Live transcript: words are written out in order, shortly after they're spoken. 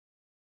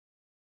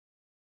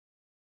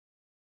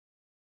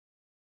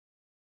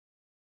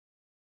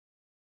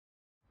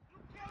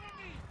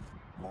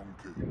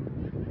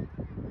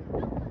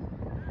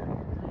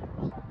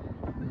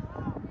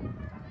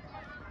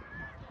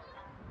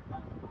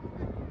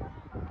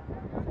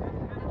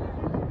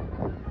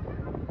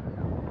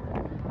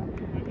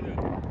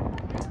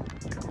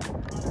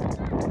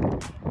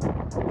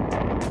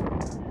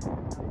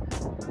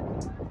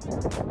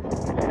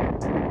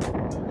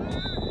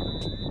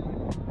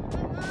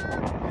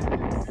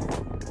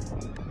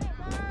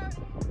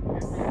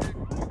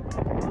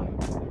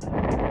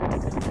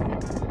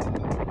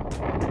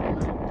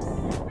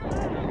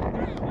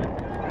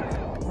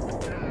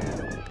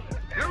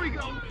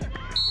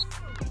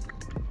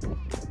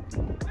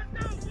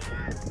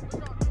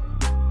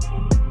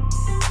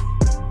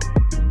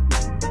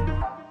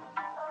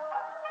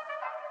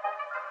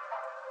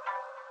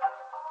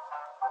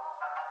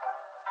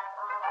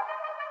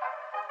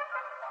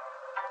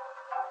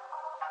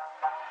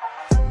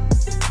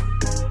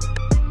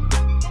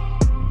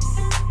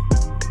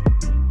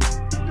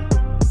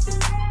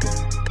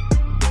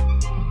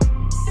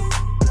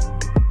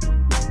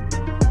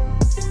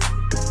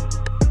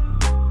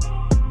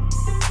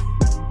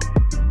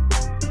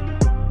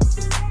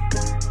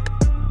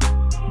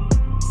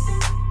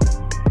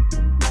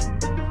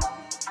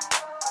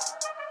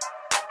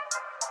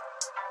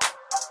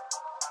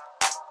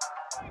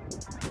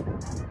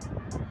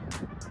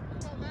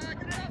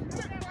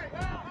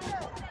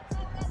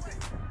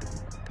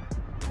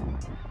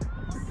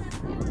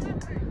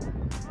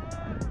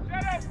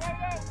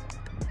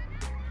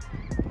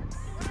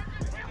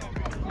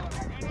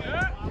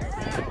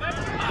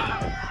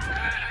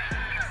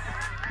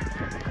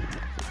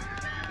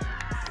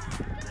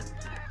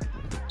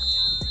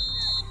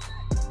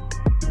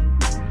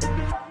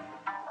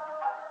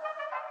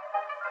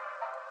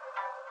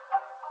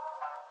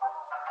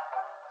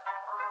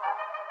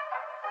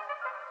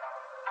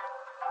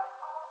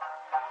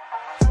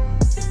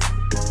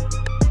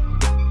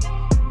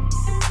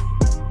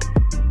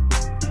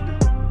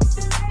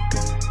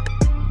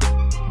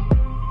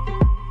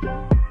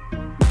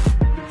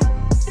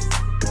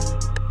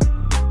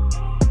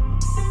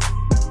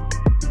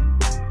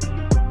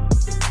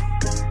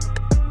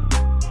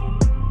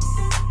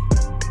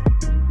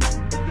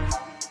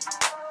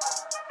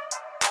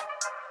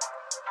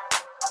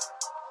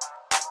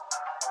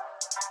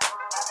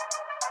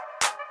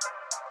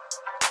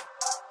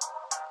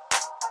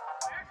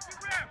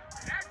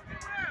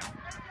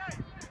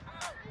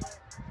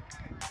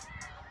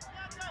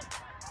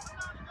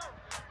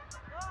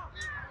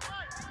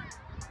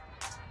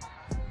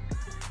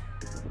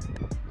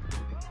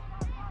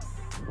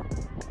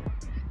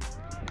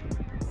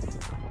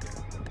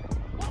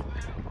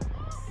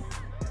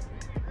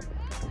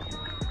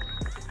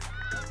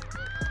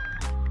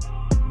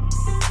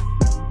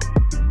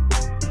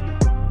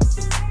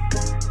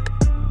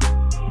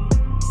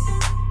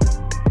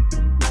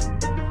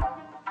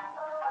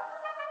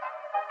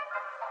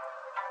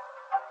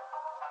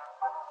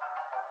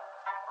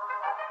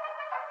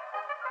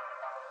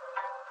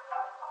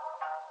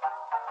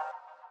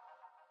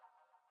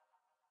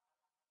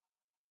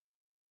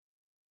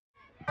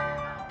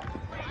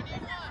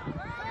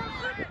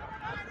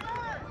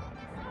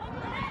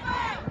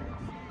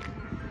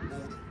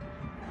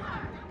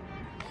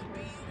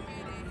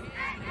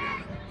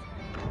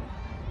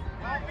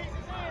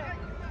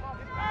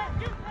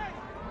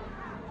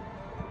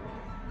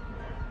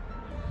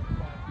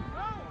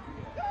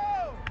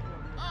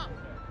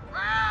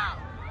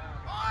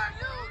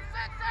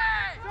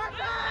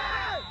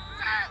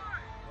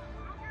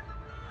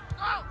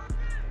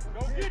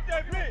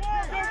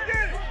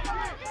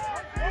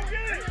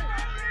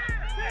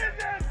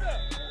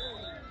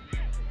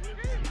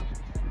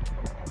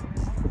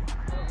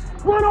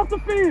Run off the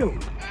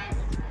field.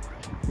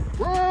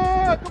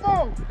 Run, come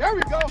on. There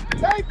we go.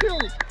 Thank you.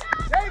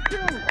 Thank you.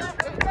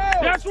 Let's go.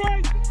 That's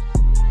right.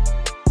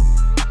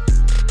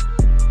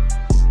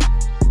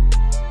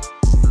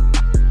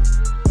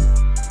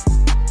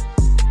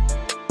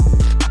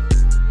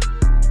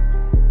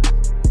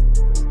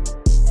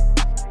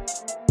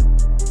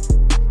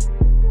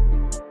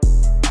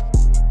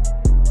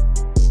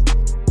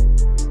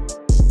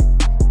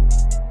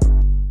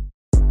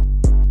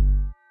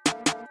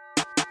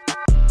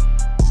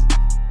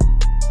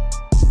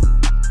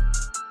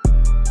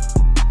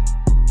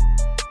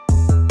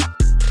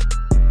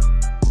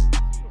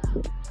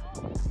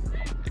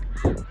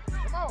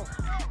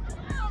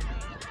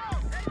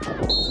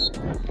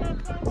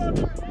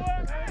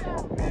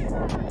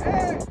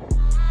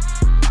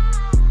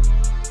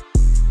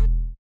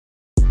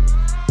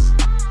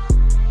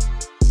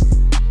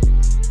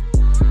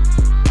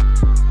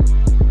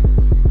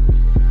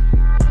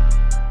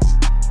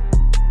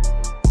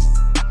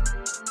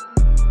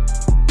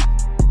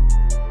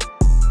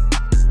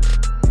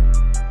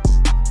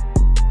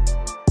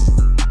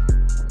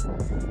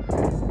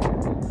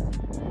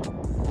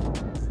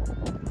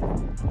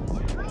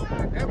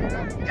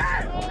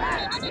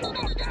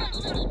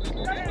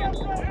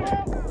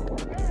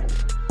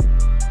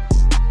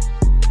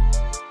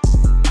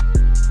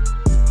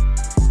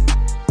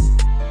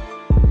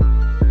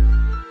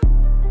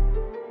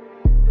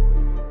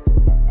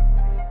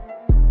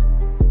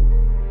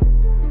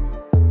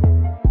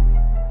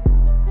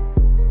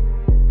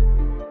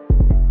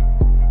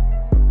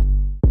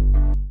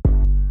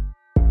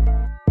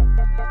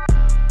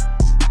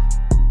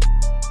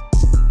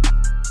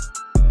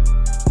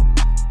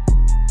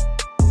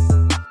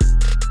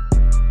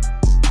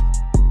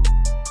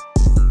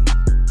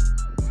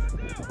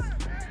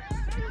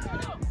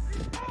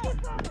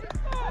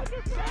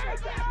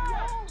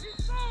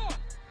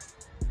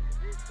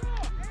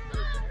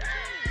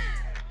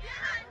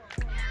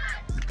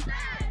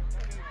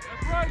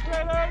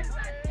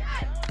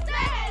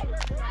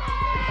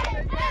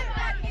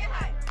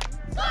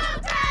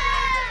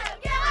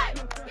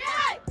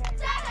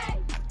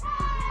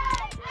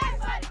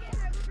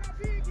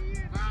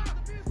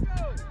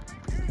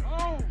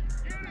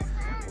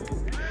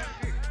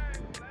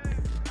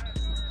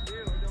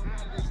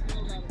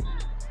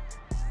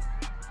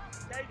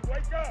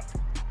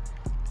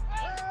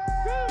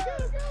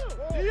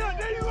 Yeah,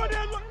 there you go,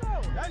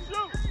 that's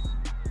you.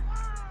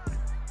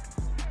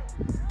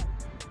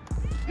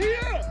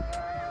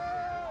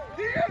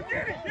 Yeah,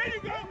 get it. There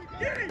you go.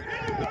 Get it.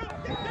 There you go.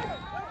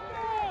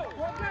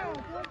 One down.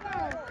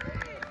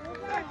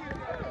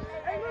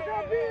 Hey, look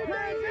how big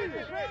they is.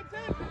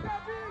 Look how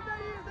big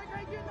they is. They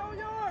can't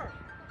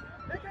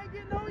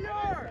get no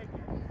yard.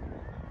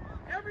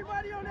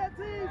 Everybody on that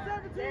team,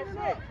 17 and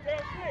up.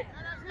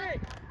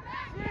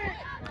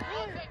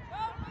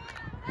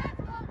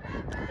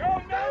 Go,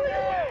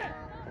 man.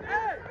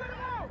 Hey.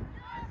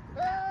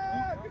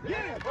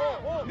 Get it.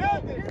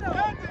 Nothing.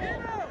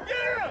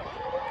 Yeah.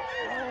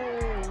 Oh,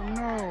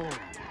 no.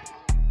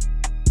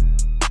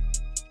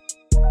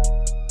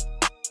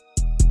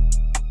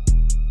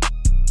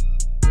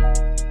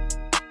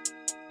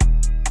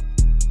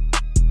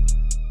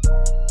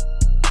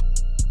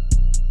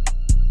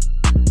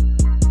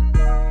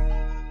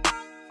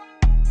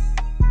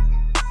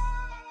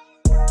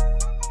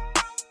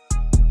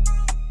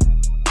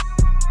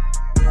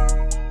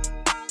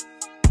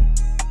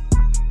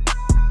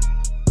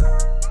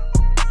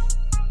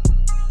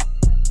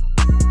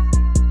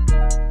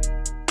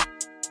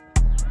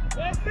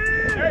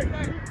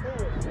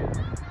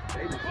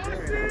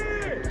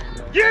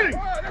 Get it!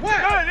 What?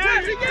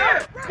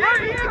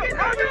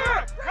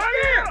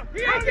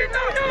 He ain't getting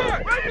no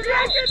yard!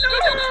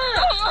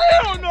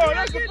 Hell no!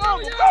 That's a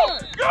fumble! Go!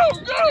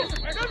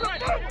 That's a fumble!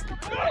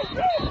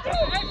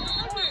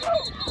 Go!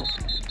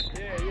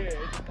 Yeah,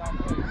 it's a top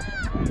play.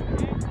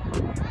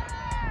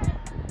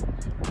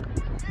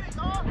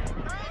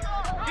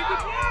 Get the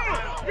ball!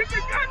 Get the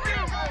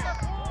goddamn ball!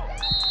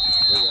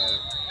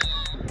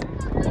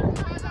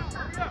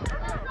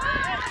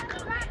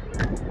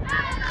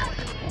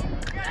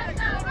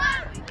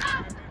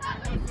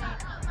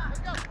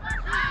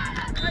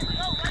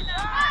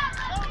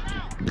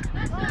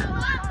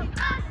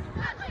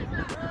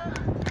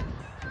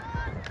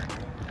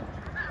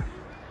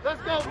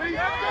 Let's go, B.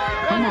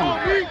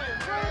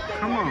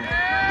 Come on.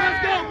 Let's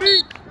go, B.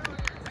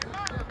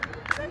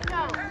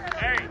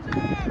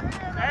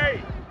 Hey.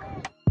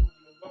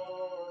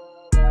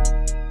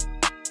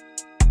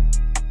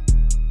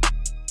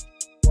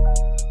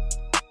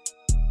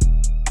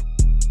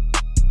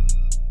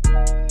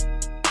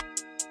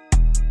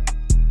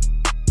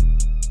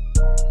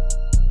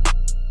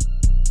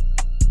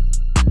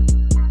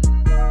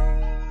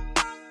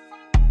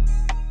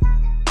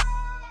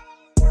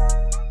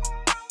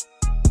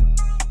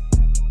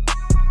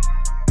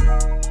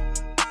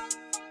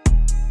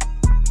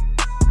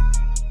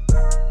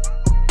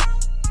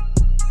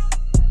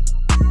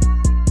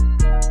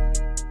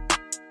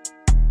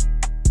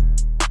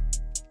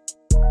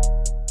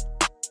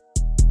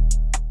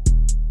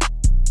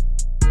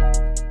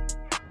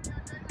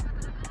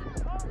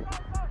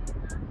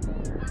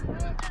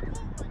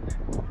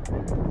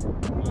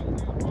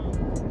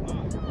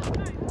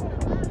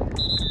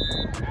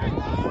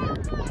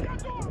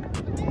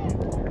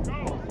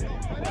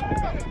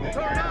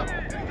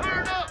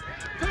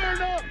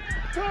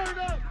 Turn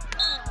up!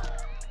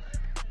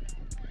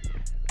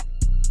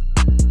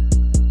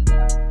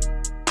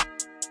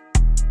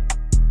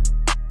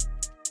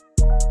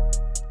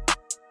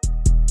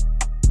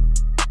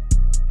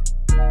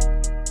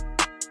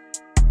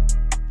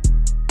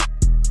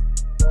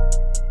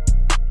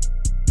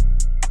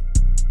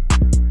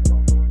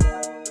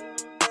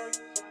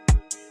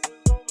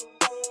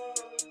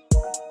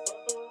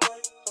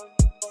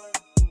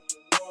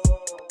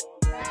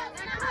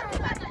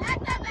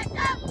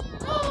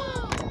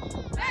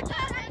 Back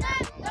up!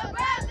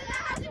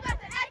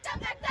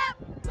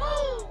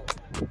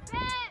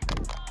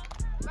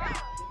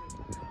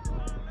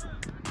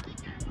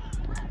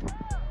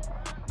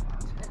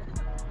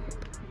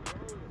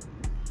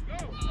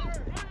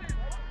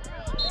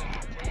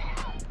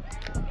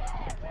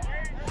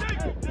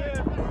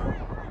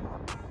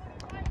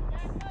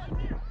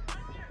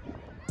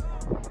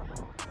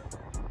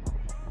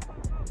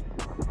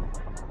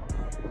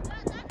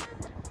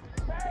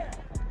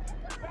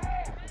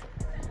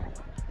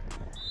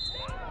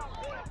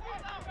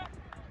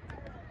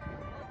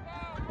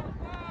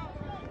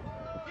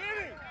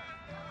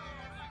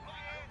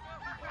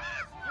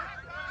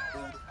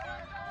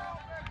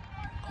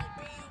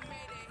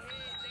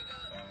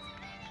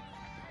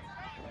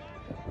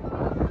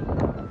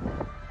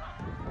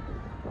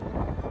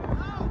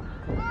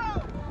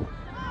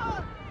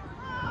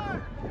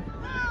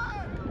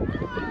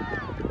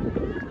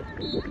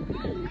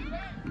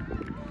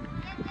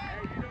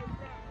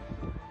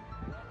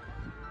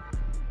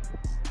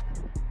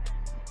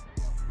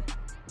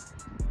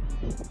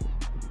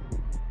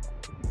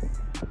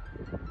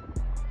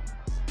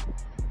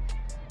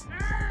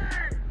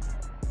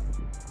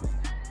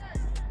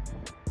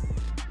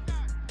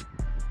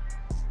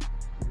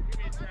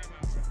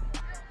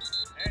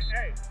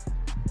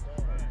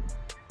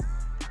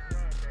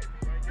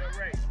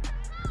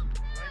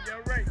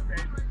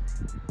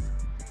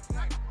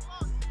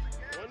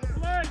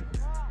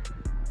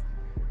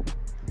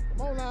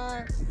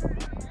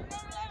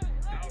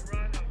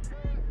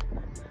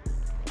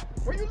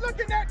 Where you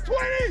looking at?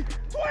 20!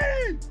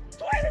 20!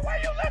 20! Where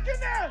you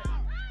looking at?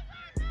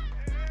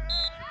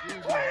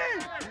 20!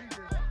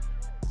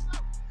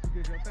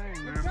 Get your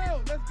thing, man. Let's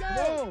go! Let's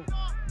go!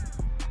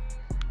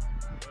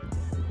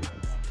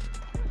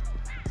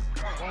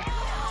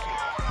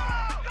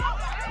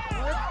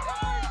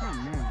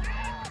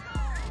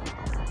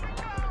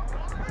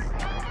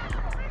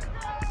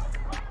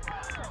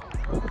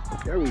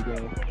 There we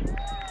go.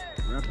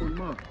 Wrap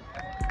him up.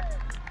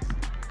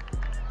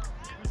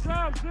 Good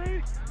job,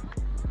 Zeke.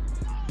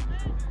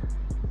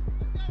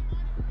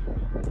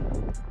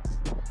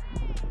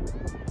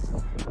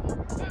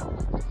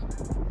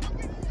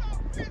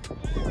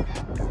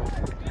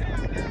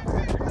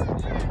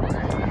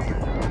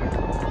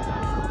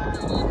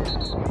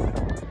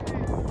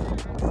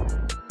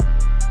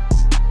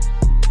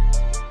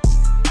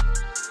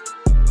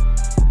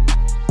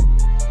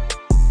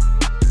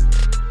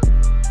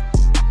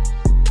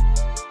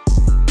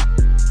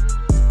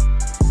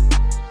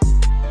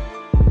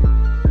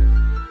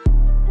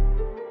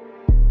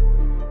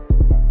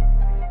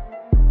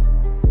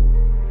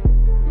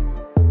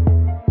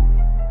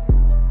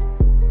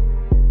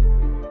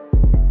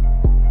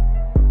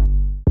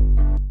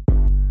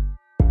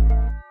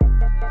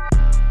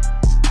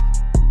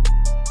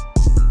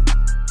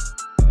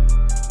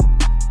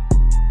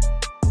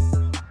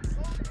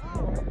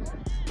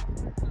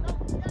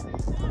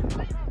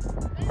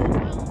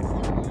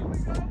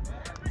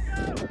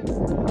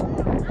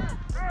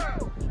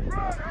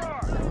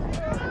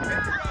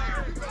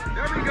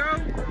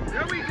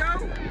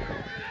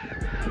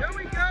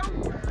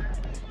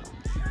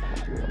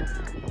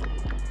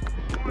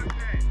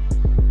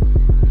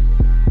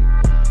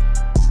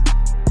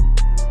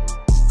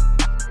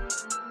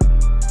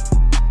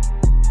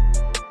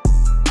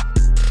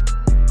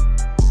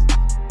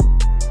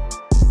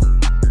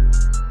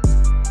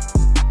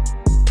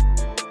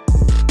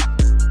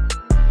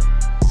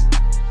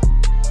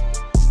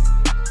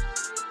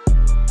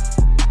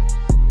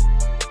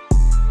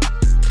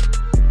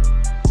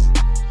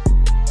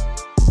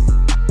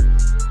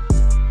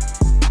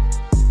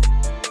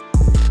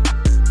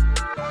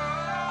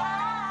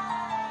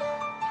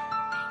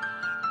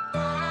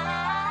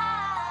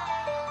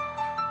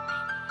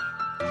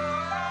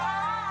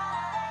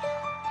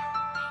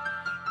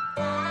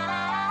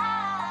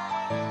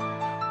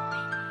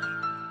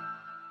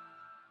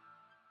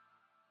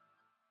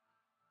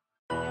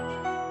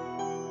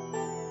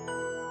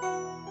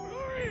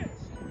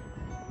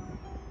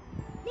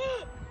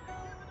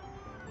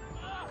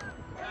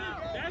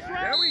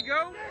 There we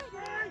go. That's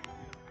right.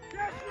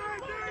 That's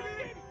right,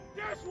 David.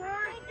 That's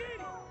right.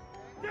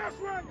 That's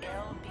right.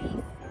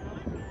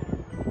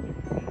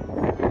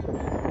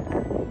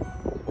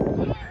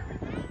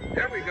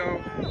 There we go.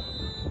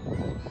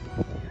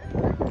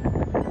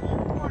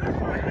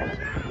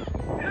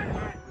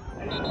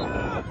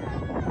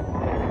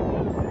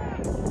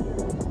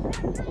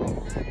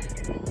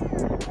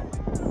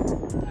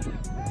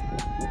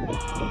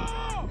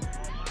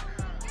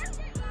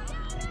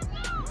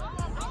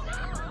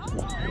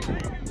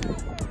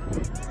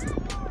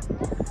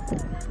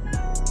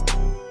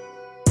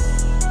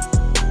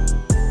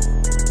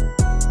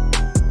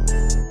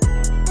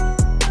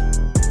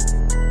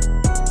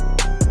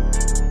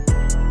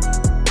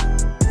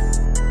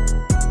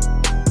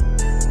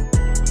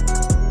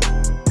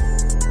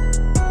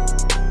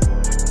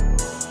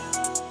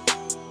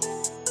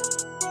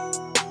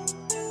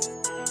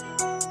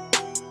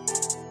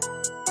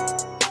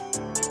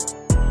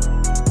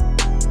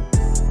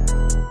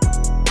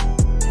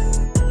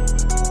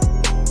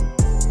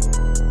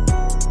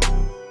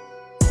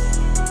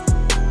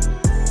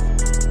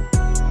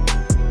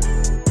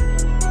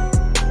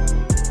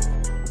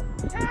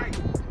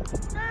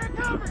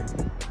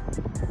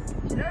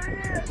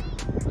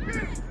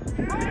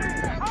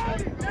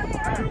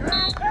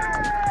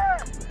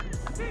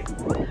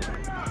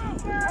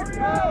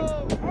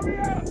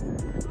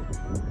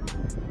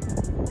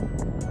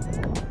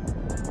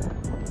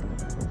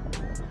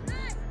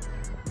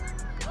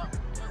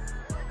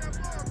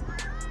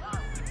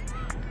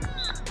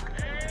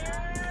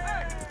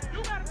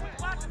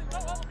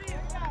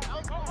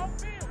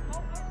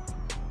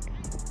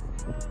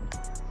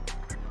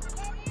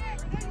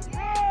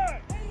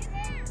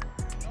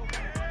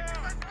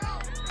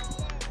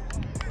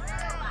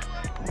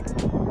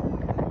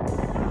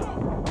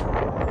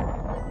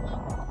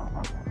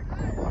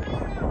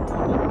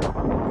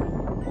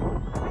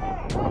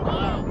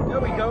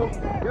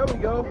 There we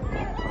go.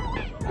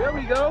 There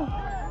we go.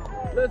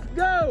 Let's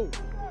go.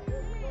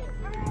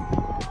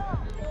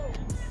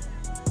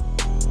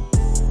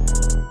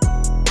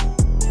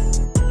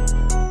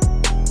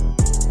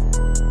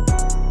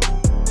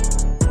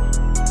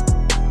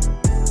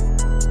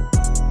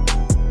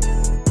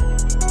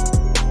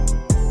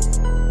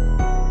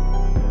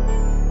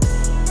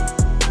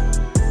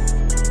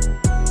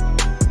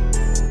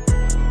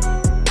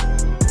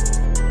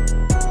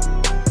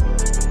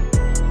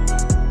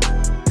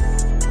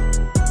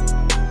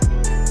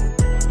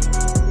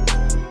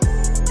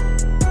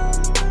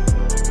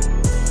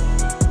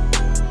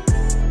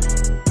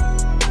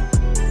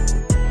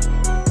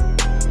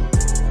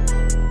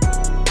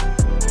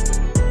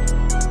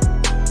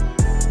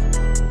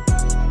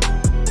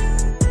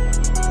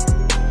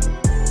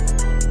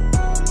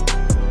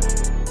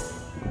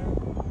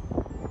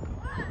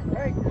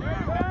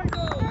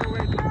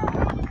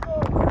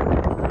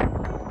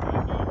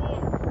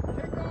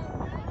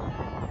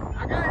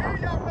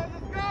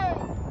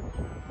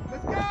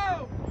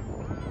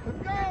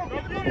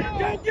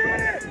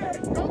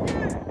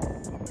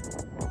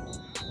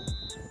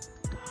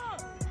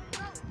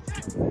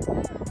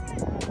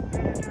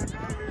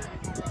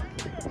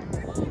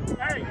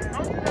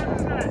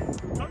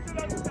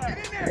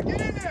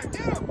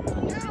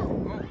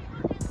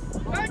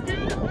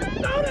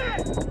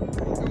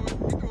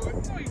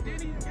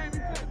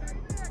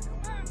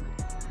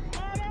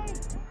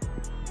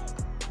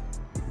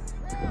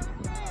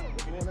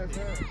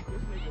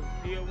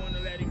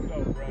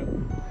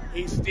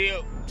 He's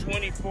still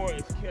 24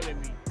 is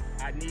killing me.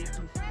 I need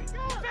to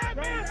Back,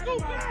 man, scoop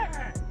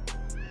back!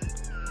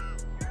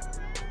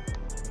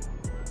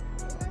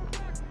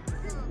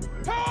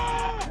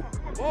 Ball!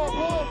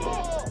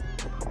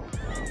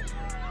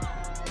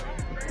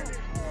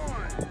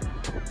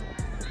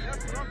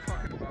 That's what I'm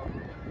talking about.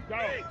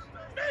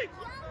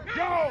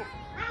 Go!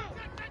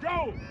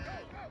 Go!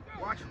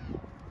 Watch him.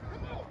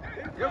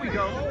 There we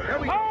go. There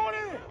we go. Hold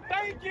it!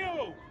 Thank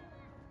you!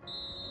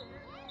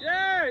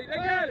 Yay! They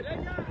got it.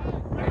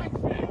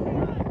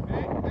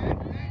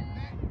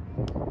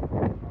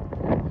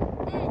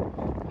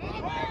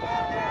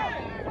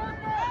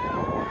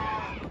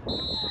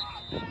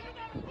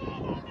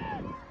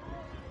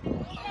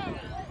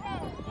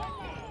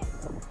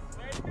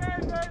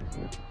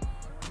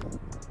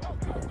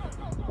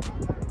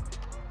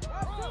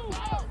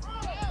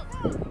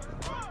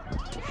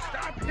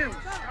 Stop him.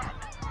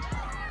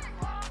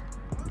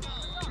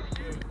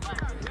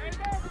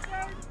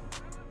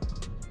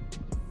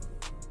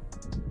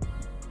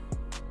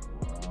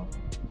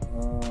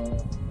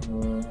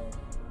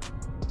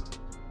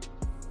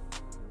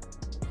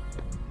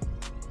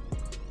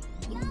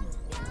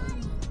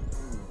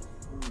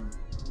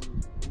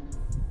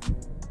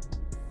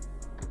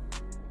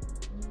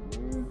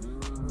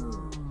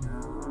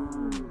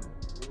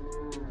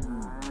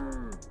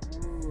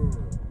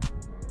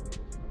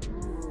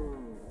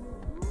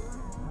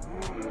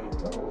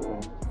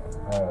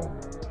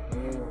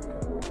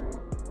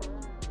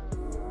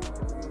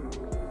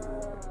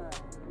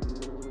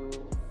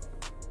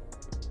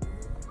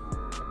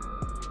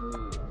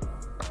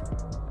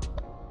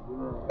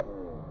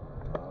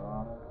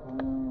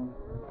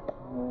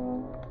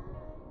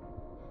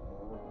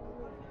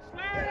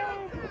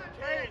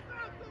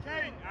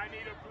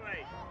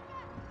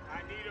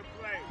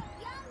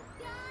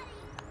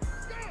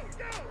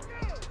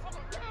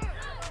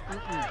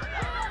 Stop.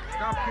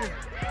 Stop him.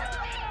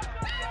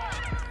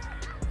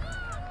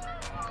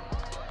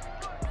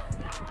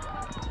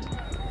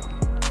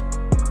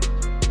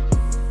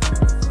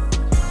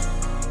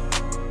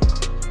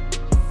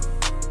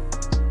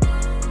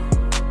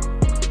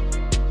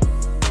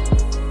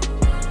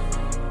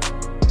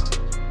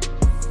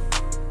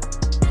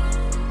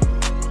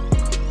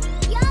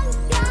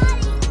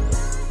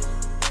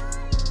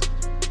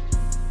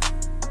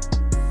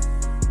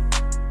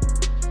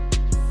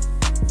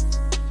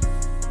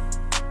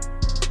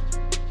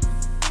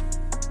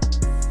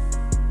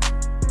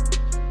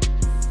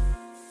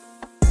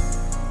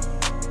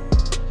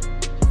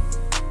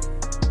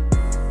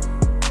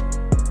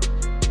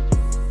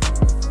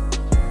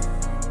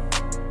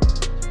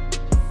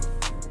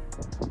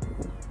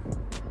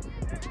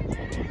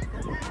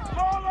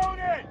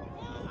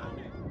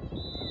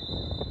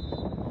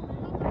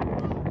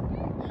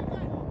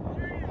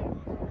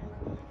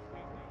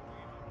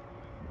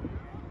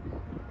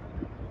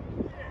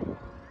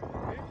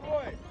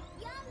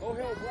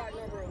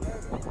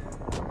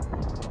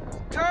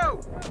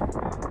 Go!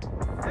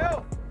 Hill!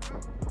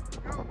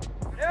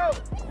 Hill!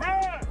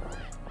 Run!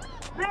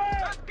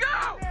 Run! Let's go!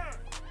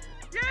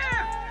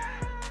 Yeah!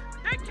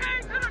 They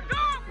came to the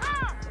goal,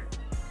 huh?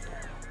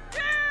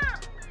 Yeah!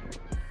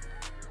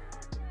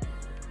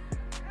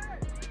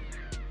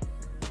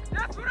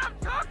 That's what I'm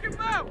talking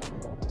about!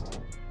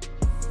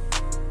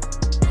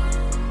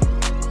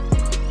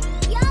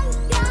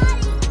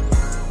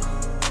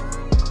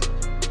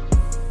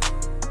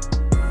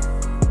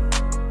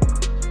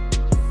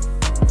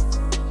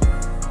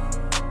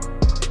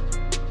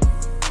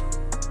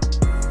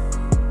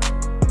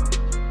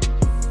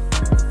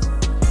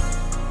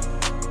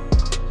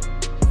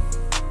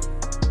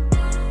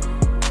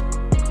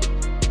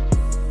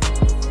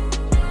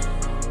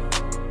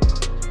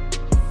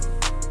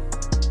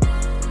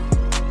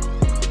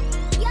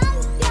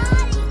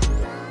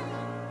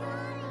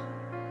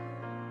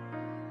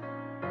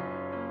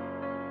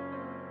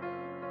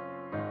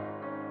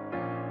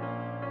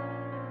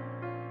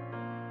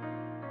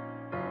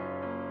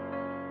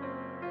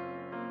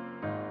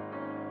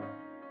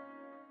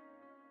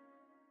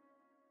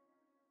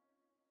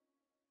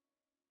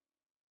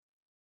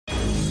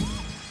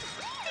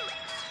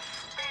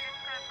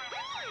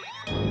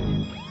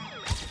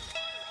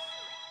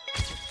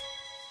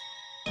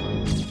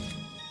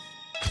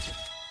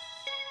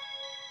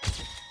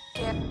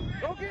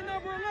 Go get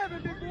number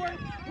 11, big boy.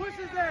 Push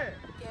his ass.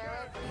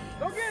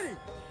 Go get him.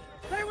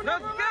 Stay with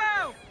number 11.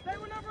 Go! Stay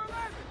with number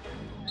 11.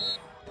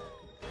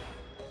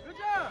 Good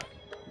job.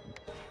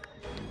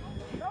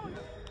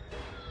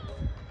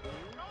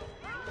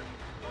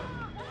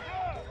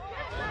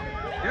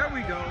 There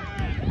we go.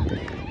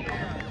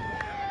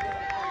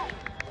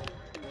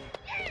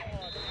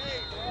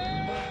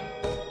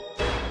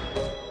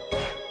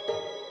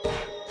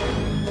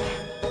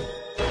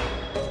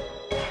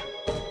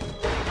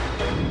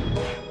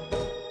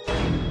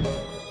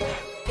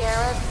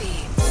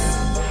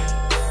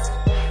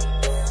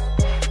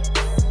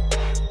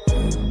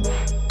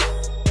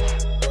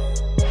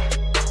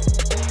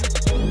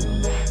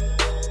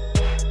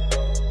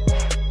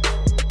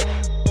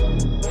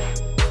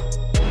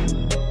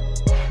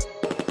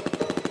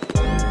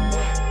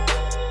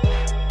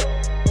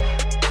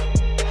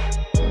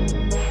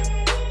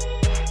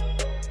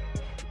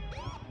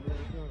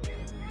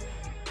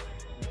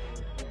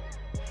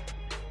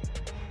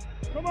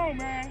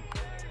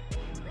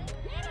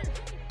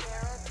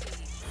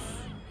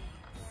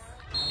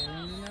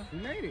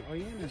 Oh,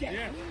 he in there.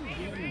 Yeah.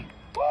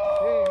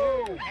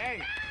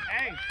 Hey.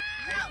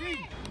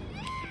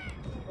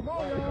 Come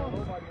on, y'all.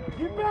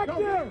 Get back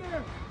there.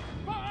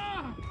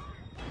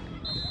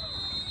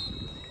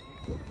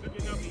 Look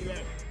at number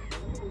 11.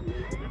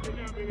 Look at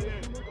number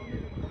 11.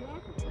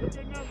 Look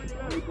at number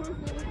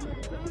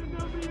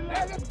 11.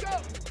 Hey, let's go.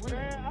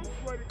 Man, I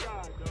swear to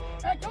God,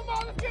 dog. Hey, come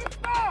on, let's get a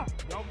stop.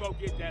 Don't go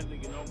get that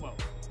nigga no more.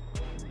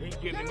 He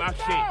give me Get my him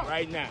shit down.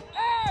 right now.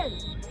 Hey,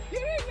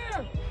 get in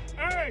there.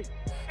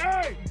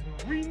 Hey,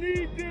 we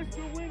need this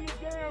to win the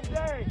damn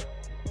game.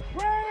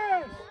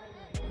 Press!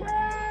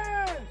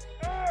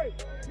 Hey,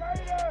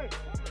 Kaden!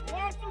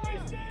 Watch the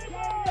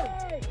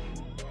receivers!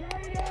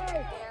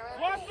 Kaden!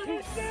 Watch the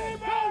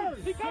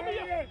receivers! He coming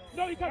here.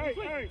 No, he coming.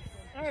 Switch.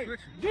 Hey,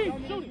 D,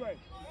 shoot it.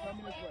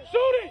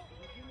 shoot it!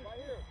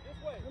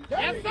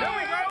 Yes, sir.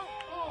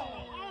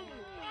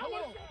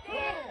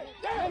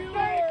 There we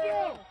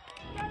go.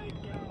 Thank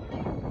you.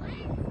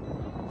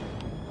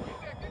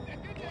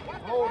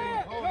 Hold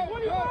him.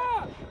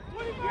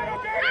 25.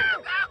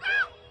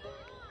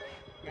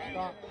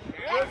 Stop.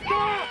 Let's go!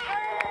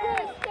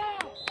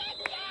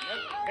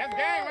 That's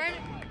game, ain't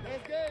it?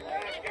 That's game.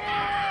 Let's go!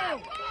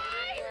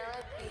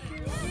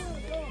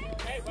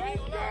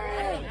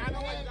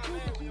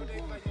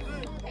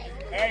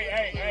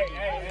 Hey,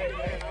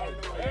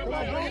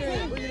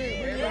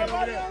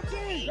 everybody on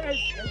team.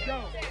 Let's go.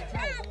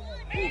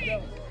 Bring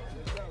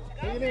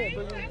it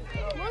in.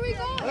 Where we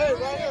going? Hey,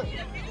 right here.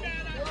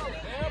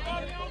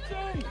 Everybody on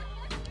team.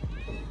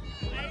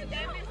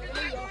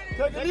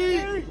 Take a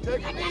knee.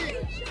 Take a knee.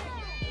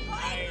 I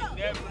ain't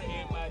never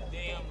in my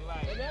damn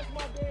life. And that's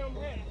my damn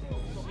hat.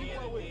 Seen a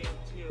damn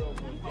tear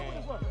over a game.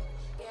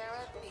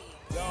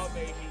 Y'all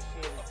made me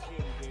shed a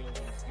tear today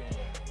over this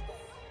game.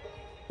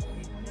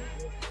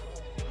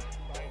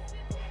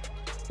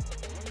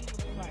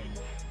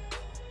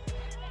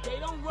 They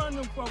don't run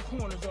them four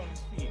corners on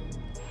this field.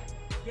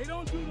 They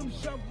don't do them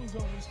shuffles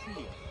on this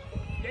field.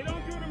 They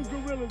don't do them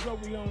gorillas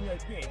over here on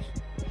that bench.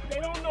 They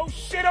don't know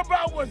shit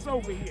about what's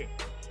over here.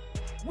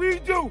 We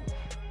do.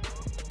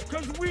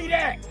 Because we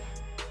that.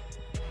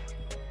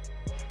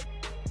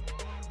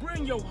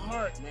 Bring your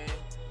heart, man.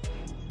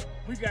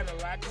 We got a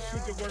lot of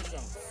shit to work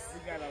on.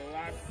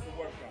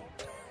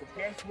 But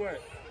guess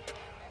what?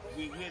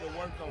 We here to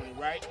work on it,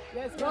 right?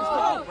 Let's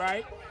go.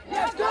 Right?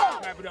 Let's go.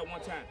 Clap it up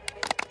one time.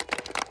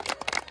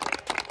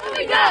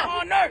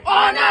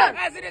 On earth.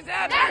 As it is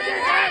heaven.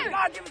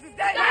 God give us this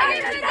day.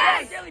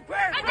 Daily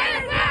prayer.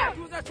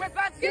 Use our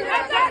trespasses.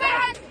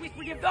 We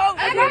forgive those.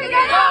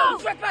 Who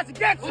trespass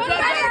against us.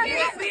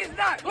 Lead us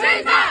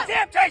not.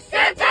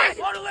 Temptation.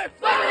 Want to live.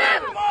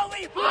 All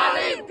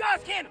leave.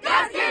 God's kingdom.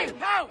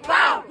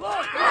 Power.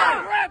 Lord.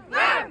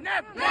 Forever.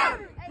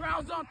 Never.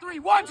 Browns on 3.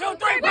 1, 2, 3. All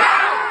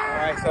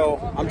right,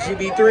 so I'm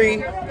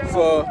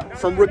GB3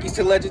 from Rookies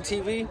to Legend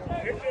TV.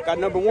 Got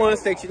number 1.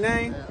 State your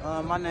name.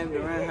 My name is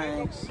Duran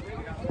Hanks.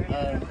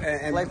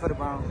 And Play for the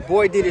Browns.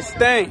 boy did his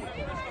thing.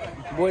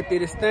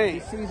 This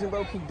season,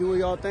 bro, keep doing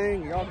y'all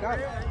thing. Y'all got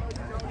it.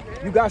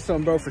 You got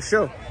something, bro, for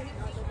sure.